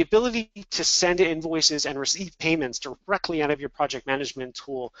 The ability to send invoices and receive payments directly out of your project management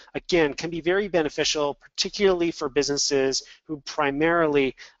tool, again, can be very beneficial, particularly for businesses who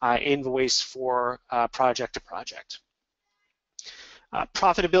primarily invoice for project to project.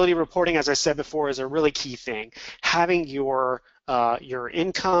 Profitability reporting, as I said before, is a really key thing. Having your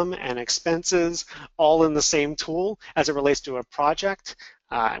income and expenses all in the same tool as it relates to a project,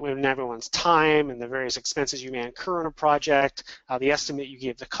 when everyone's time and the various expenses you may incur on a project, the estimate you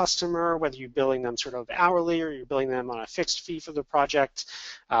give the customer, whether you're billing them sort of hourly or you're billing them on a fixed fee for the project,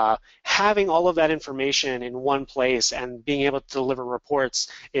 having all of that information in one place and being able to deliver reports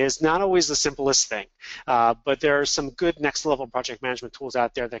is not always the simplest thing, but there are some good next level project management tools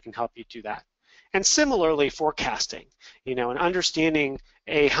out there that can help you do that. And similarly, forecasting, and understanding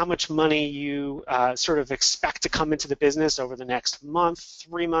how much money you sort of expect to come into the business over the next month,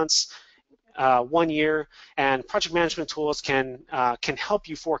 3 months, 1 year, and project management tools can help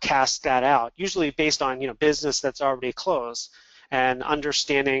you forecast that out, usually based on business that's already closed, and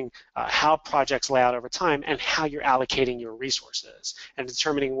understanding how projects lay out over time and how you're allocating your resources, and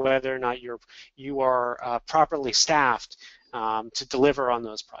determining whether or not you are properly staffed to deliver on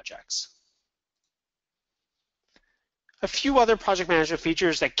those projects. A few other project management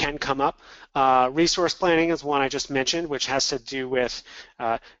features that can come up. Resource planning is one I just mentioned, which has to do with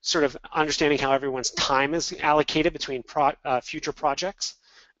sort of understanding how everyone's time is allocated between future projects.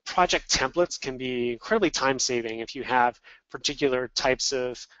 Project templates can be incredibly time-saving if you have particular types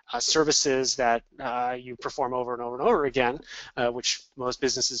of services that you perform over and over and over again, which most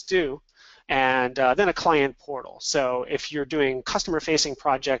businesses do. and then a client portal. So if you're doing customer-facing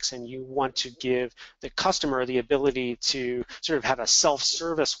projects and you want to give the customer the ability to sort of have a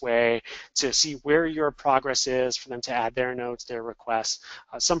self-service way to see where your progress is, for them to add their notes, their requests,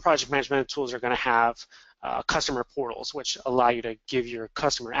 some project management tools are going to have customer portals, which allow you to give your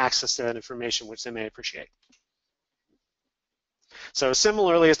customer access to that information, which they may appreciate. So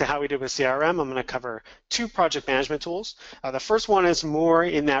similarly as to how we do with CRM, I'm going to cover two project management tools. The first one is more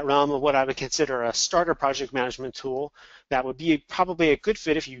in that realm of what I would consider a starter project management tool that would be probably a good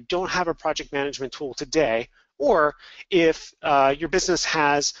fit if you don't have a project management tool today, or if your business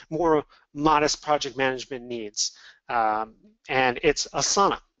has more modest project management needs, and it's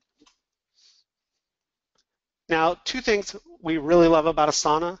Asana. Now, two things we really love about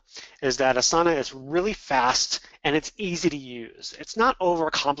Asana is that Asana is really fast and it's easy to use. It's not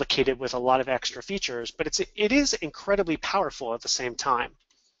overcomplicated with a lot of extra features, but it is incredibly powerful at the same time.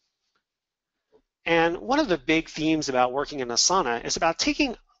 And one of the big themes about working in Asana is about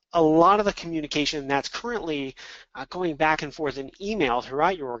taking a lot of the communication that's currently going back and forth in email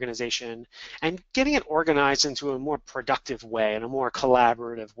throughout your organization and getting it organized into a more productive way, in a more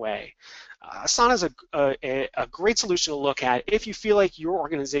collaborative way. Asana is a great solution to look at if you feel like your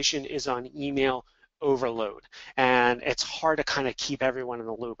organization is on email overload and it's hard to kind of keep everyone in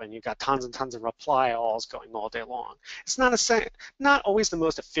the loop and you've got tons and tons of reply alls going all day long. It's not always the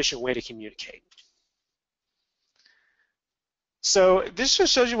most efficient way to communicate. So this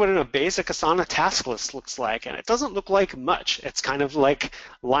just shows you what a basic Asana task list looks like, and it doesn't look like much. It's kind of like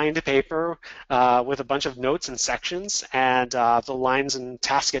lined paper with a bunch of notes and sections, and the lines and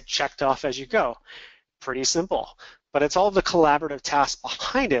tasks get checked off as you go. Pretty simple, but it's all the collaborative tasks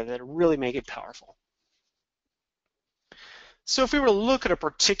behind it that really make it powerful. So if we were to look at a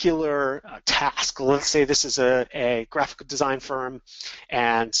particular task, let's say this is a graphic design firm,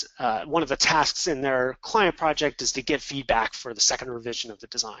 and one of the tasks in their client project is to get feedback for the second revision of the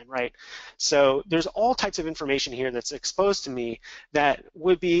design, right? So there's all types of information here that's exposed to me that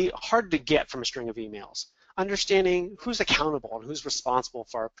would be hard to get from a string of emails. Understanding who's accountable and who's responsible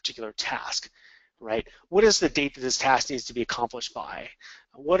for a particular task, right? What is the date that this task needs to be accomplished by?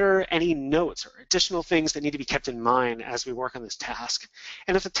 What are any notes or additional things that need to be kept in mind as we work on this task?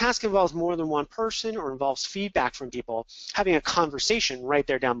 And if the task involves more than one person or involves feedback from people, having a conversation right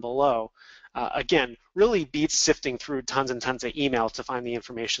there down below, again, really beats sifting through tons and tons of emails to find the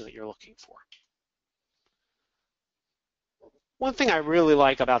information that you're looking for. One thing I really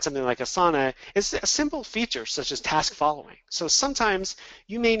like about something like Asana is a simple feature such as task following. So sometimes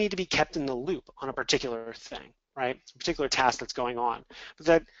you may need to be kept in the loop on a particular thing, right? A particular task that's going on. But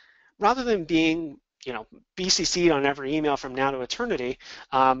that rather than being BCC'd on every email from now to eternity,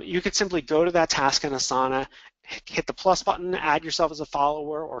 you could simply go to that task in Asana, hit the plus button, add yourself as a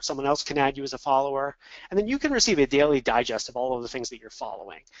follower, or someone else can add you as a follower, and then you can receive a daily digest of all of the things that you're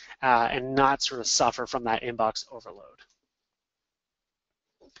following and not sort of suffer from that inbox overload.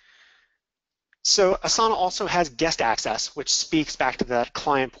 So Asana also has guest access, which speaks back to that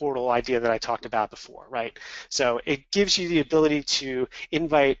client portal idea that I talked about before, right? So it gives you the ability to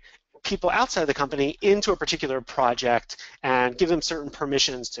invite people outside the company into a particular project and give them certain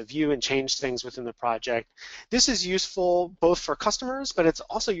permissions to view and change things within the project. This is useful both for customers, but it's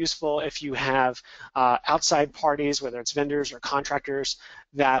also useful if you have outside parties, whether it's vendors or contractors,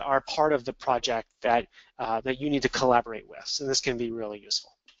 that are part of the project that you need to collaborate with. So this can be really useful.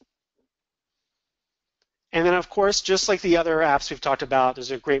 And then, of course, just like the other apps we've talked about,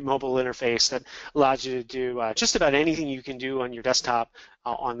 there's a great mobile interface that allows you to do just about anything you can do on your desktop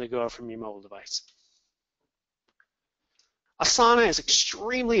on the go from your mobile device. Asana is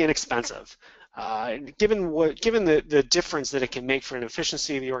extremely inexpensive. Given the difference that it can make for an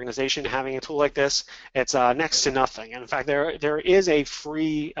efficiency of the organization, having a tool like this, it's next to nothing. And in fact, there is a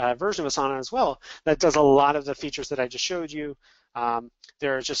free version of Asana as well that does a lot of the features that I just showed you.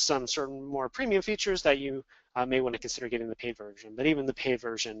 There are just some certain more premium features that you may want to consider getting the paid version. But even the paid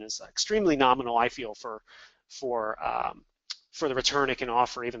version is extremely nominal, I feel, for the return it can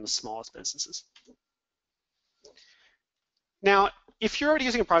offer even the smallest businesses. Now, if you're already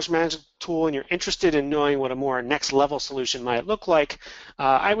using a project management tool and you're interested in knowing what a more next level solution might look like,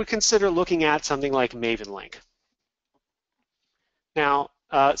 I would consider looking at something like MavenLink. Now,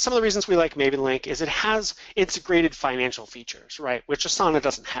 some of the reasons we like MavenLink is it has integrated financial features, right, which Asana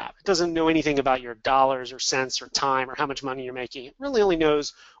doesn't have. It doesn't know anything about your dollars or cents or time or how much money you're making. It really only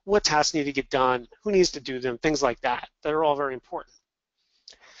knows what tasks need to get done, who needs to do them, things like that. That are all very important.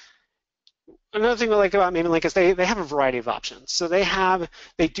 Another thing I like about Maven Link is they have a variety of options. So they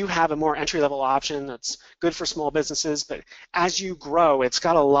do have a more entry-level option that's good for small businesses, but as you grow, it's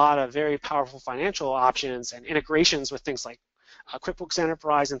got a lot of very powerful financial options and integrations with things like QuickBooks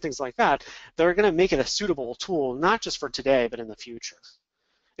Enterprise and things like that. They're going to make it a suitable tool, not just for today, but in the future.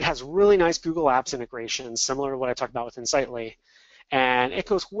 It has really nice Google Apps integration, similar to what I talked about with Insightly, and it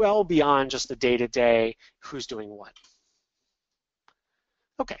goes well beyond just the day-to-day who's doing what.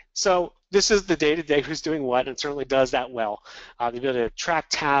 Okay, so this is the day-to-day who's doing what, and it certainly does that well. The ability to track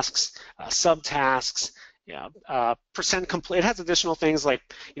tasks, subtasks, percent complete. It has additional things like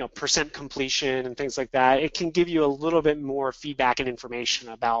percent completion and things like that. It can give you a little bit more feedback and information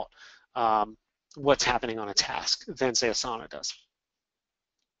about what's happening on a task than say Asana does.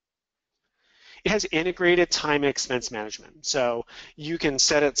 It has integrated time and expense management. So you can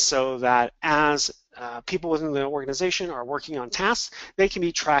set it so that as people within the organization are working on tasks, they can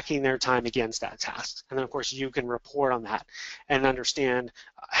be tracking their time against that task. And then, of course, you can report on that and understand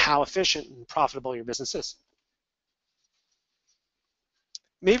how efficient and profitable your business is.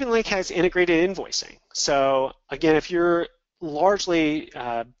 Maven Link has integrated invoicing. So again, if you're largely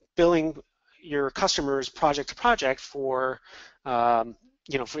billing your customers project to project for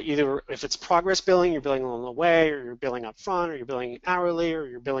for either if it's progress billing, you're billing along the way, or you're billing up front, or you're billing hourly, or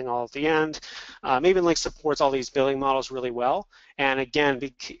you're billing all at the end. Maven Link supports all these billing models really well. And again,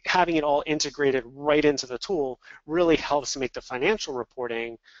 having it all integrated right into the tool really helps to make the financial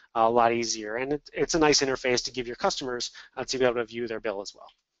reporting a lot easier. And it's a nice interface to give your customers to be able to view their bill as well.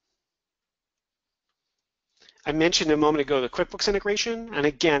 I mentioned a moment ago the QuickBooks integration, and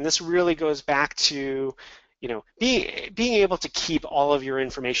again, this really goes back to being able to keep all of your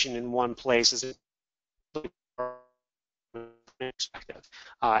information in one place is perspective.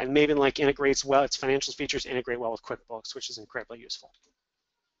 And Maven Link integrates well, its financial features integrate well with QuickBooks, which is incredibly useful.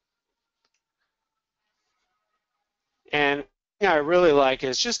 And I really like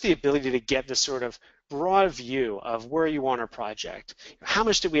is just the ability to get this sort of broad view of where you want our project. How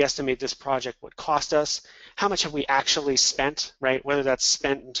much did we estimate this project would cost us? How much have we actually spent, right? Whether that's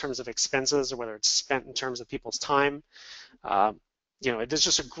spent in terms of expenses or whether it's spent in terms of people's time. It's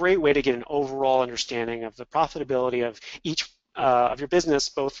just a great way to get an overall understanding of the profitability of each of your business,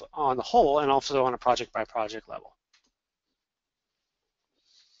 both on the whole and also on a project by project level.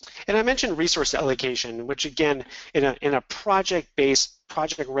 And I mentioned resource allocation, which again, in a project-based,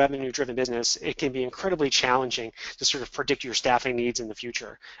 project revenue-driven business, it can be incredibly challenging to sort of predict your staffing needs in the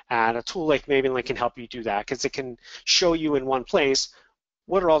future. And a tool like Maven Link can help you do that because it can show you in one place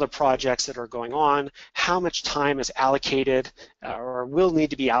what are all the projects that are going on, how much time is allocated or will need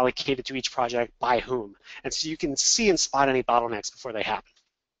to be allocated to each project by whom. And so you can see and spot any bottlenecks before they happen.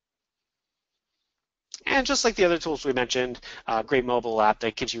 And just like the other tools we mentioned, a great mobile app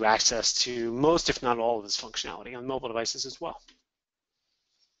that gives you access to most, if not all, of this functionality on mobile devices as well.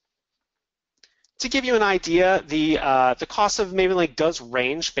 To give you an idea, the cost of Maven Link does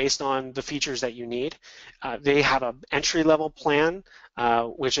range based on the features that you need. They have an entry-level plan,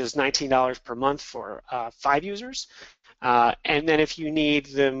 which is $19 per month for 5 users. And then if you need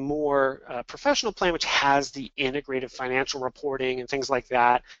the more professional plan, which has the integrated financial reporting and things like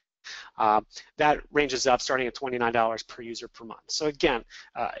that, that ranges up starting at $29 per user per month. So again,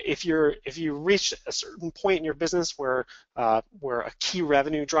 if you reach a certain point in your business where a key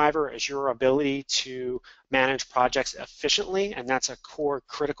revenue driver is your ability to manage projects efficiently, and that's a core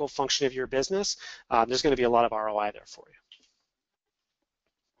critical function of your business, there's going to be a lot of ROI there for you.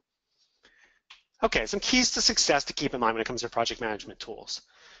 Okay, some keys to success to keep in mind when it comes to project management tools.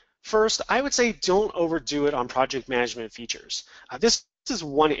 First, I would say don't overdo it on project management features. This is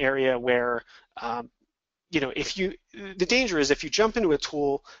one area where, the danger is if you jump into a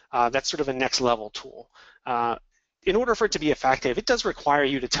tool that's sort of a next level tool, in order for it to be effective, it does require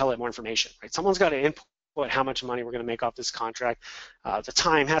you to tell it more information, right? Someone's got to input how much money we're going to make off this contract. The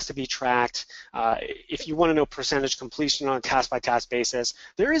time has to be tracked. If you want to know percentage completion on a task-by-task basis,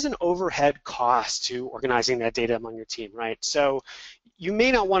 there is an overhead cost to organizing that data among your team, right? So you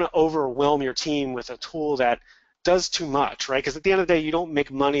may not want to overwhelm your team with a tool that does too much, right? Because at the end of the day, you don't make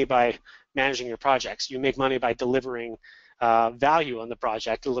money by managing your projects. You make money by delivering value on the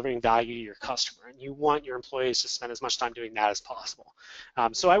project, delivering value to your customer, and you want your employees to spend as much time doing that as possible.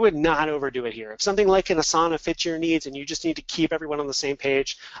 So I would not overdo it here. If something like an Asana fits your needs and you just need to keep everyone on the same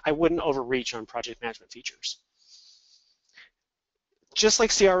page, I wouldn't overreach on project management features. Just like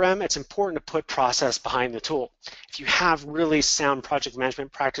CRM, it's important to put process behind the tool. If you have really sound project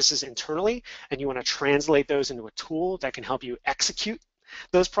management practices internally and you want to translate those into a tool that can help you execute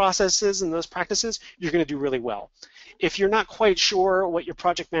those processes and those practices, you're going to do really well. If you're not quite sure what your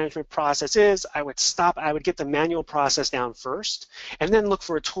project management process is, I would stop. I would get the manual process down first, and then look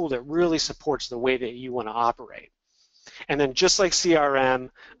for a tool that really supports the way that you want to operate. And then just like CRM,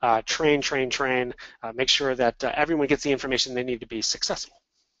 train, train, train, make sure that everyone gets the information they need to be successful.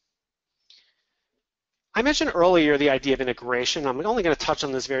 I mentioned earlier the idea of integration. I'm only going to touch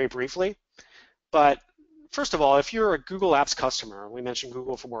on this very briefly, but first of all, if you're a Google Apps customer, we mentioned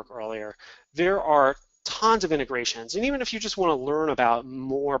Google for Work earlier, there are tons of integrations. And even if you just want to learn about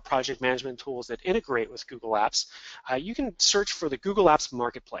more project management tools that integrate with Google Apps, you can search for the Google Apps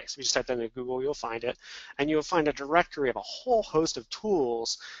Marketplace. If you just type that into Google, you'll find it. And you'll find a directory of a whole host of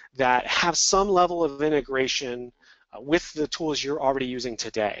tools that have some level of integration with the tools you're already using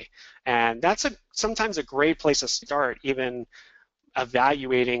today. And that's sometimes a great place to start, even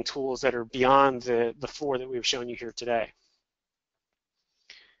evaluating tools that are beyond the four that we've shown you here today.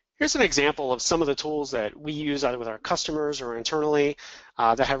 Here's an example of some of the tools that we use either with our customers or internally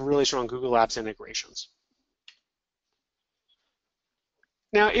that have really strong Google Apps integrations.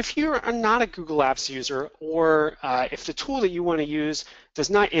 Now, if you're not a Google Apps user, or if the tool that you want to use does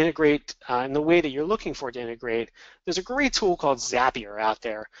not integrate in the way that you're looking for it to integrate, there's a great tool called Zapier out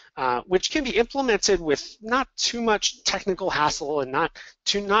there, which can be implemented with not too much technical hassle and not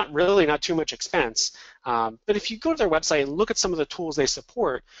too much expense. But if you go to their website and look at some of the tools they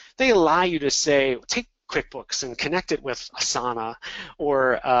support, they allow you to say, take QuickBooks and connect it with Asana,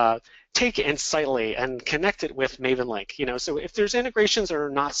 or take Insightly and connect it with MavenLink. So if there's integrations that are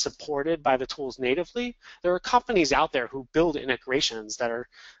not supported by the tools natively, there are companies out there who build integrations that are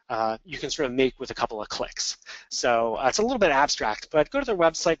you can sort of make with a couple of clicks. So it's a little bit abstract, but go to their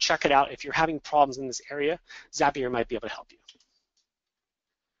website, check it out. If you're having problems in this area, Zapier might be able to help you.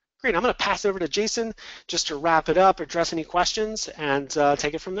 Great, I'm going to pass over to Jason just to wrap it up, address any questions, and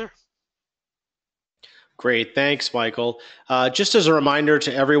take it from there. Great. Thanks, Michael. Just as a reminder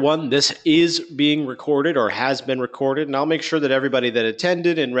to everyone, this is being recorded or has been recorded, and I'll make sure that everybody that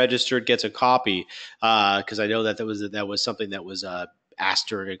attended and registered gets a copy because I know that was something that was asked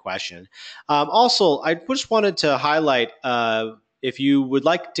during a question. Also, I just wanted to highlight if you would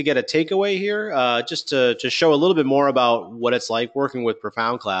like to get a takeaway here, just to show a little bit more about what it's like working with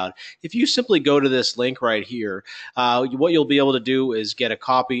Profound Cloud, if you simply go to this link right here, what you'll be able to do is get a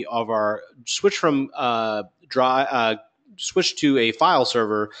copy of our switch from switch to a file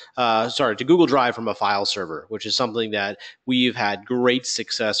server, to Google Drive from a file server, which is something that we've had great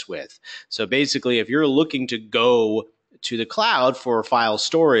success with. So basically, if you're looking to go to the cloud for file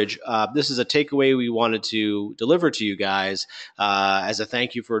storage, this is a takeaway we wanted to deliver to you guys as a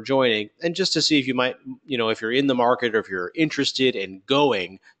thank you for joining, and just to see if you might, if you're in the market or if you're interested in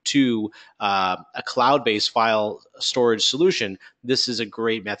going to a cloud-based file storage solution, this is a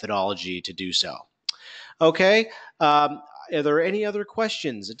great methodology to do so. Okay. Are there any other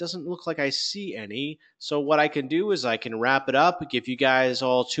questions? It doesn't look like I see any. So what I can do is I can wrap it up, give you guys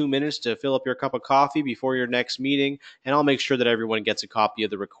all 2 minutes to fill up your cup of coffee before your next meeting, and I'll make sure that everyone gets a copy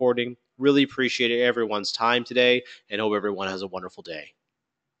of the recording. Really appreciate everyone's time today and hope everyone has a wonderful day.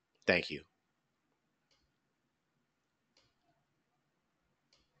 Thank you.